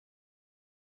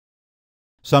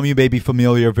Some of you may be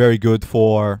familiar, very good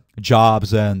for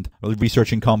jobs and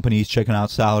researching companies, checking out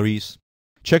salaries.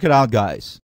 Check it out,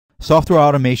 guys. Software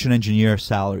automation engineer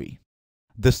salary.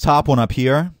 This top one up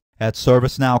here at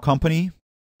ServiceNow company,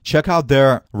 check out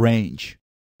their range.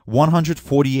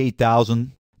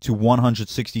 $148,000 to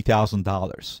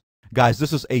 $160,000. Guys,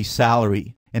 this is a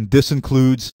salary, and this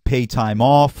includes paid time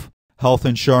off, health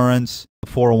insurance,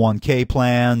 401k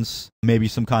plans, maybe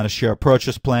some kind of share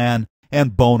purchase plan,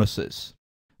 and bonuses.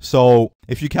 So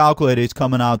if you calculate it, it's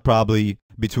coming out probably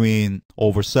between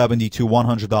over $70 to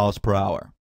 $100 per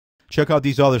hour. Check out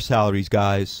these other salaries,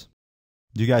 guys.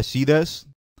 Do you guys see this?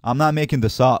 I'm not making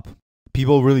this up.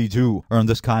 People really do earn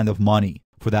this kind of money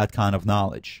for that kind of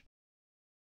knowledge.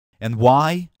 And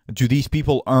why do these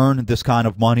people earn this kind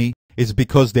of money? It's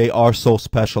because they are so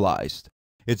specialized.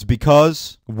 It's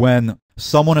because when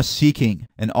someone is seeking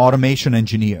an automation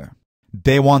engineer,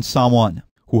 they want someone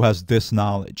who has this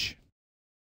knowledge.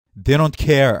 They don't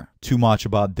care too much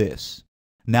about this.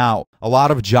 Now, a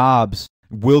lot of jobs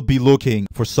will be looking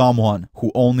for someone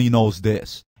who only knows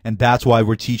this. And that's why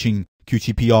we're teaching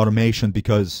QTP automation,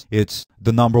 because it's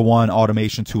the #1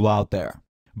 automation tool out there.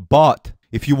 But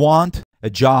if you want a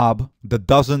job that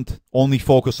doesn't only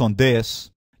focus on this,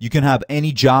 you can have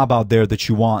any job out there that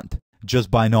you want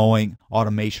just by knowing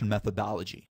automation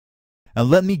methodology. And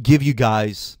let me give you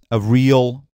guys a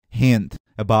real hint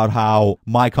about how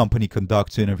my company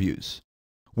conducts interviews.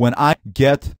 When I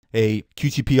get a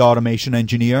QTP automation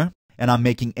engineer, and I'm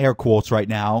making air quotes right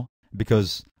now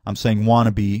because I'm saying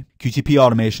wannabe QTP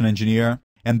automation engineer,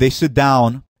 and they sit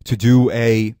down to do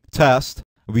a test,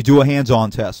 we do a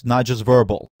hands-on test, not just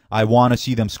verbal. I want to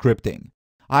see them scripting.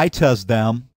 I test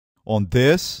them on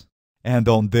this and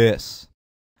on this.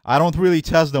 I don't really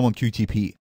test them on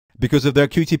QTP, because if they're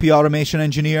QTP automation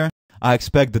engineer, I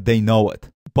expect that they know it.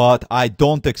 But I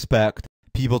don't expect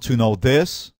people to know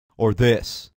this or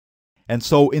this. And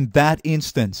so in that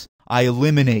instance, I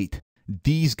eliminate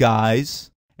these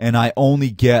guys and I only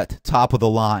get top of the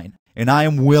line. And I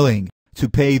am willing to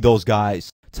pay those guys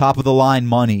top of the line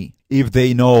money if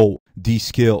they know these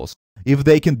skills. If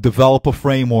they can develop a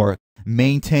framework,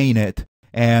 maintain it,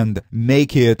 and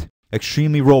make it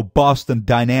extremely robust and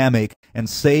dynamic and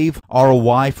save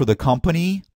ROI for the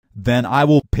company, then I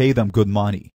will pay them good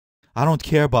money. I don't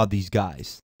care about these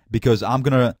guys because I'm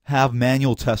going to have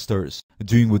manual testers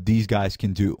doing what these guys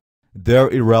can do. They're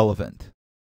irrelevant.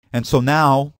 And so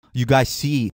now you guys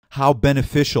see how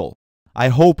beneficial, I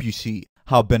hope you see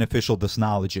how beneficial this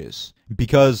knowledge is.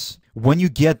 Because when you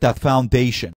get that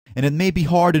foundation, and it may be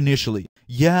hard initially,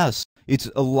 yes, it's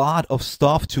a lot of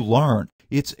stuff to learn.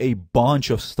 It's a bunch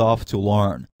of stuff to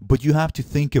learn. But you have to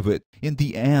think of it. In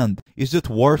the end, is it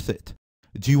worth it?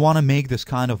 Do you want to make this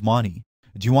kind of money?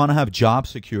 Do you want to have job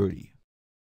security?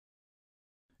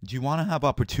 Do you want to have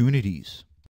opportunities?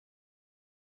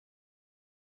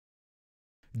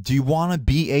 Do you want to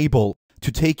be able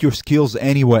to take your skills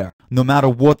anywhere, no matter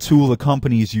what tool the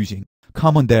company is using?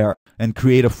 Come on there and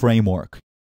create a framework.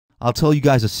 I'll tell you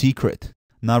guys a secret.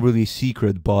 Not really a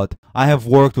secret, but I have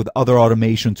worked with other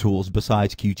automation tools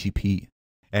besides QTP.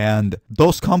 And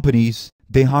those companies,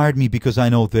 they hired me because I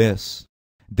know this.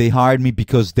 They hired me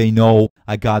because they know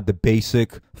I got the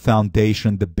basic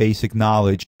foundation, the basic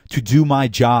knowledge to do my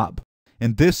job.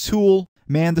 And this tool,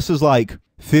 man, this is like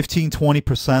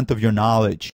 15–20% of your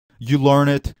knowledge. You learn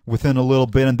it within a little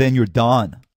bit and then you're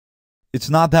done. It's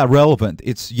not that relevant.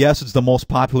 Yes, it's the most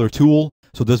popular tool,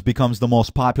 so this becomes the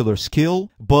most popular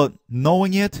skill, but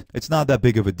knowing it, it's not that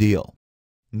big of a deal.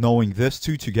 Knowing this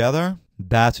two together,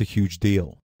 that's a huge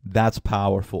deal. That's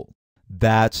powerful.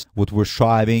 That's what we're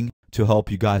striving to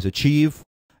help you guys achieve,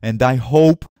 and I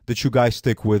hope that you guys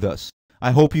stick with us.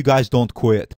 I hope you guys don't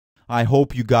quit. I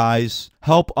hope you guys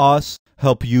help us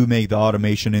help you make the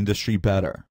automation industry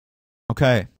better.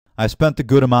 Okay, I spent a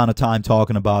good amount of time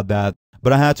talking about that,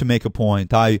 but I had to make a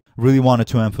point. I really wanted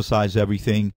to emphasize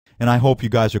everything, and I hope you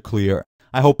guys are clear.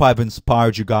 I hope I've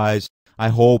inspired you guys. I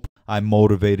hope I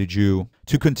motivated you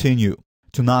to continue,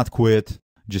 to not quit.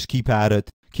 Just keep at it.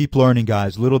 Keep learning,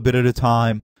 guys, a little bit at a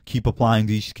time. Keep applying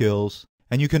these skills,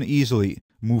 and you can easily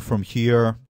move from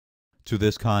here to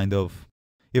this kind of,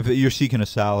 if you're seeking a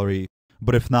salary,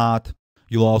 but if not,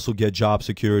 you'll also get job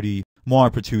security, more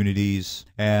opportunities,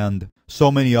 and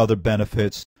so many other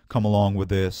benefits come along with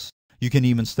this. You can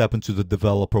even step into the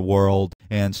developer world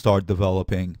and start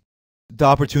developing. The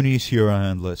opportunities here are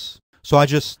endless. So I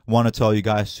just want to tell you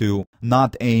guys to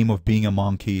not aim of being a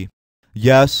monkey.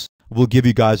 Yes, we'll give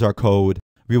you guys our code.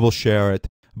 We will share it.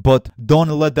 But don't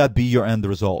let that be your end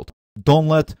result. Don't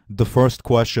let the first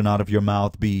question out of your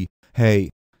mouth be, hey,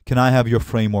 can I have your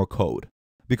framework code?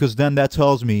 because then that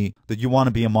tells me that you want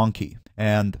to be a monkey.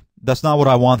 And that's not what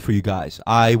I want for you guys.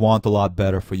 I want a lot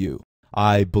better for you.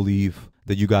 I believe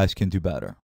that you guys can do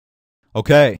better.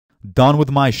 Okay, done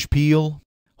with my spiel.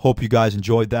 Hope you guys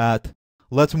enjoyed that.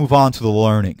 Let's move on to the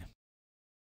learning.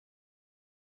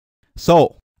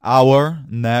 So, our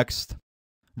next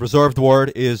reserved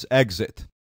word is exit.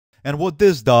 And what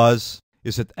this does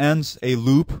is it ends a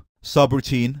loop,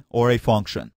 subroutine, or a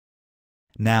function.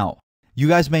 Now, you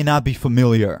guys may not be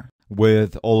familiar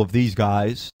with all of these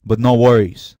guys, but no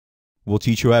worries. We'll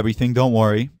teach you everything, don't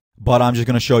worry. But I'm just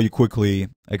going to show you quickly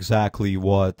exactly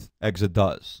what exit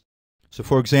does. So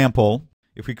for example,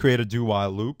 if we create a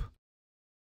do-while loop,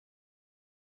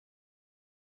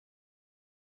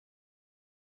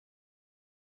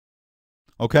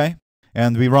 okay,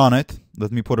 and we run it.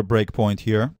 Let me put a breakpoint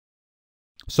here.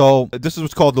 So this is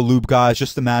what's called the loop, guys.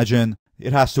 Just imagine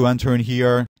it has to enter in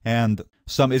here, and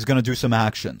it's going to do some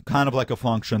action, kind of like a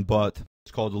function, but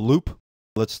it's called a loop.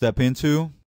 Let's step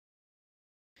into,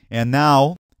 and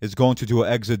now it's going to do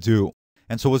an exit do.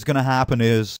 And so what's going to happen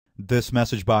is this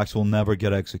message box will never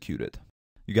get executed.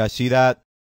 You guys see that?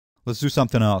 Let's do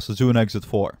something else. Let's do an exit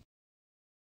for.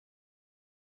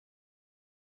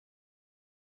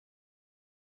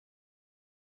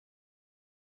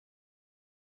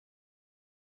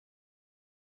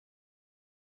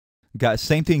 Guys,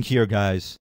 same thing here,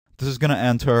 guys. This is going to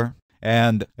enter,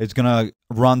 and it's going to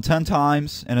run 10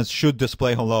 times, and it should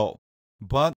display hello.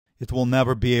 But it will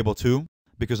never be able to,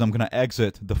 because I'm going to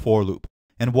exit the for loop.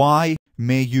 And why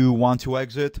may you want to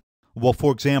exit? Well,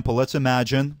 for example, let's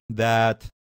imagine that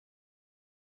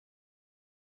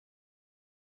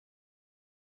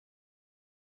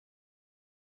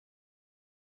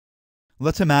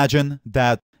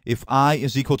if I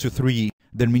is equal to 3,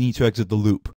 then we need to exit the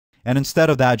loop. And instead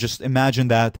of that, just imagine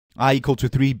that I equal to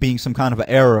 3 being some kind of an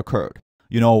error occurred.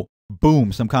 You know,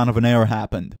 boom, some kind of an error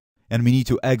happened. And we need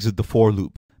to exit the for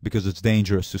loop because it's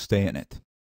dangerous to stay in it.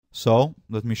 So,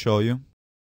 let me show you.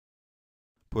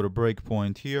 Put a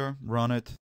breakpoint here, run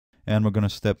it, and we're going to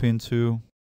step into.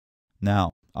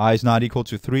 Now, I is not equal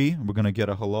to 3. We're going to get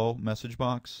a hello message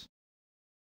box.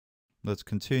 Let's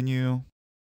continue.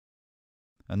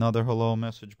 Another hello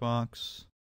message box.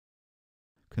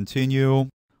 Continue.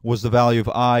 Was the value of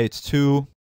I? It's 2.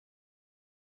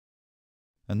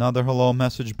 Another hello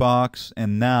message box.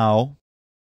 And now,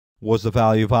 was the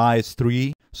value of I? It's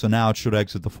 3. So now it should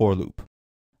exit the for loop.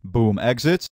 Boom,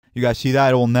 exits. You guys see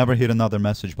that? It will never hit another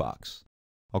message box.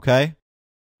 Okay?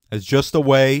 It's just a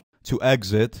way to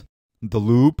exit the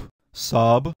loop,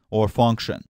 sub, or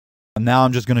function. And now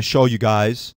I'm just going to show you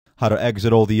guys how to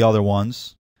exit all the other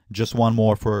ones. Just one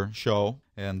more for show,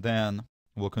 and then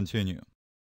we'll continue.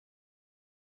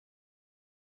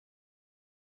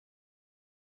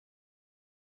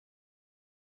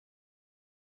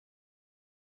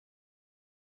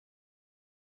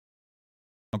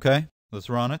 Okay, let's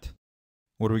run it.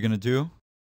 What are we going to do?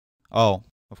 Oh,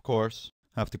 of course,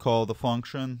 have to call the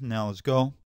function. Now let's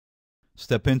go.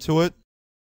 Step into it.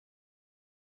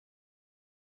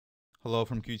 Hello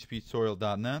from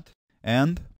QTP-tutorial.net.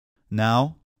 And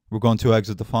now we're going to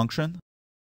exit the function.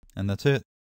 And that's it.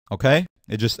 Okay?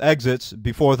 It just exits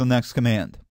before the next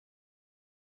command.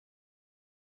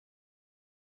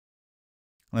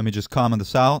 Let me just comment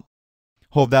this out.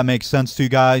 Hope that makes sense to you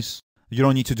guys. You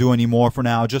don't need to do any more for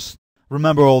now. Just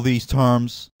remember all these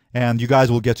terms, and you guys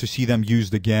will get to see them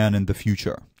used again in the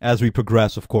future as we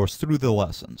progress, of course, through the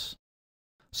lessons.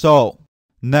 So,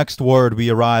 next word we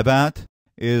arrive at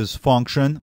is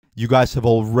function. You guys have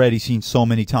already seen so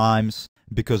many times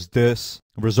because this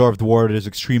reserved word is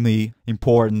extremely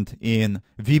important in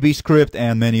VBscript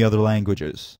and many other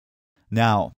languages.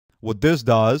 Now, what this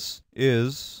does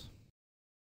is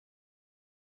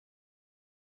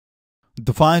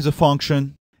defines a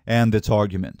function and its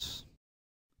arguments.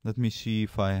 Let me see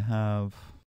if I have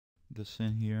this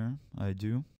in here. I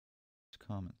do. It's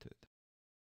commented.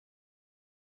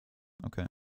 Okay.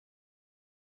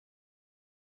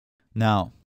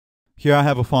 Now, here I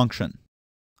have a function.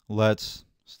 Let's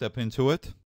step into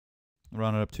it.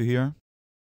 Run it up to here.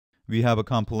 We have a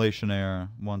compilation error.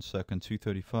 1 second,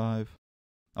 235.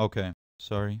 Okay,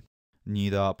 sorry.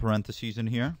 Need parentheses in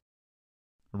here.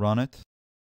 Run it.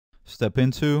 Step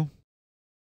into.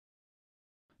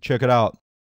 Check it out.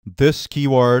 This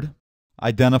keyword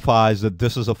identifies that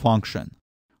this is a function.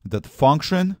 That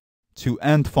function to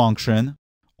end function,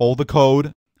 all the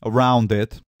code around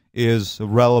it is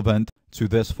relevant to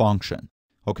this function.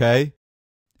 Okay?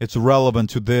 It's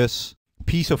relevant to this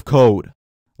piece of code.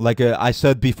 Like I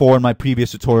said before in my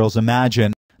previous tutorials,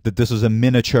 imagine that this is a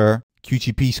miniature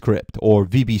QTP script or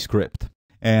VB script.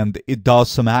 And it does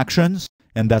some actions,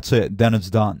 and that's it. Then it's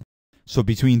done. So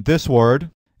between this word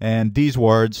and these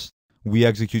words, we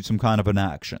execute some kind of an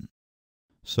action.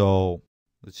 So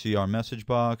let's see our message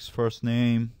box. First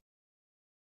name.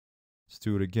 Let's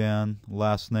do it again.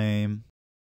 Last name.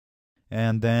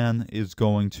 And then it's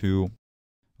going to,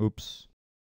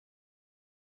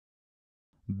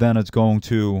 then it's going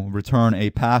to return a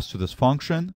pass to this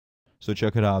function. So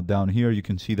check it out down here. You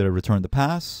can see that it returned the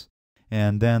pass.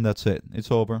 And then that's it.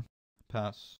 It's over.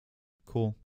 Pass.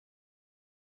 Cool.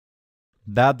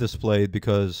 That displayed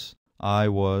because I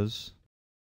was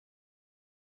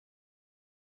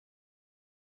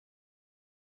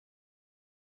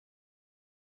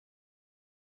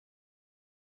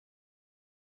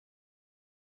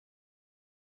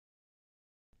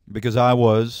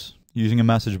using a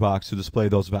message box to display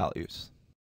those values.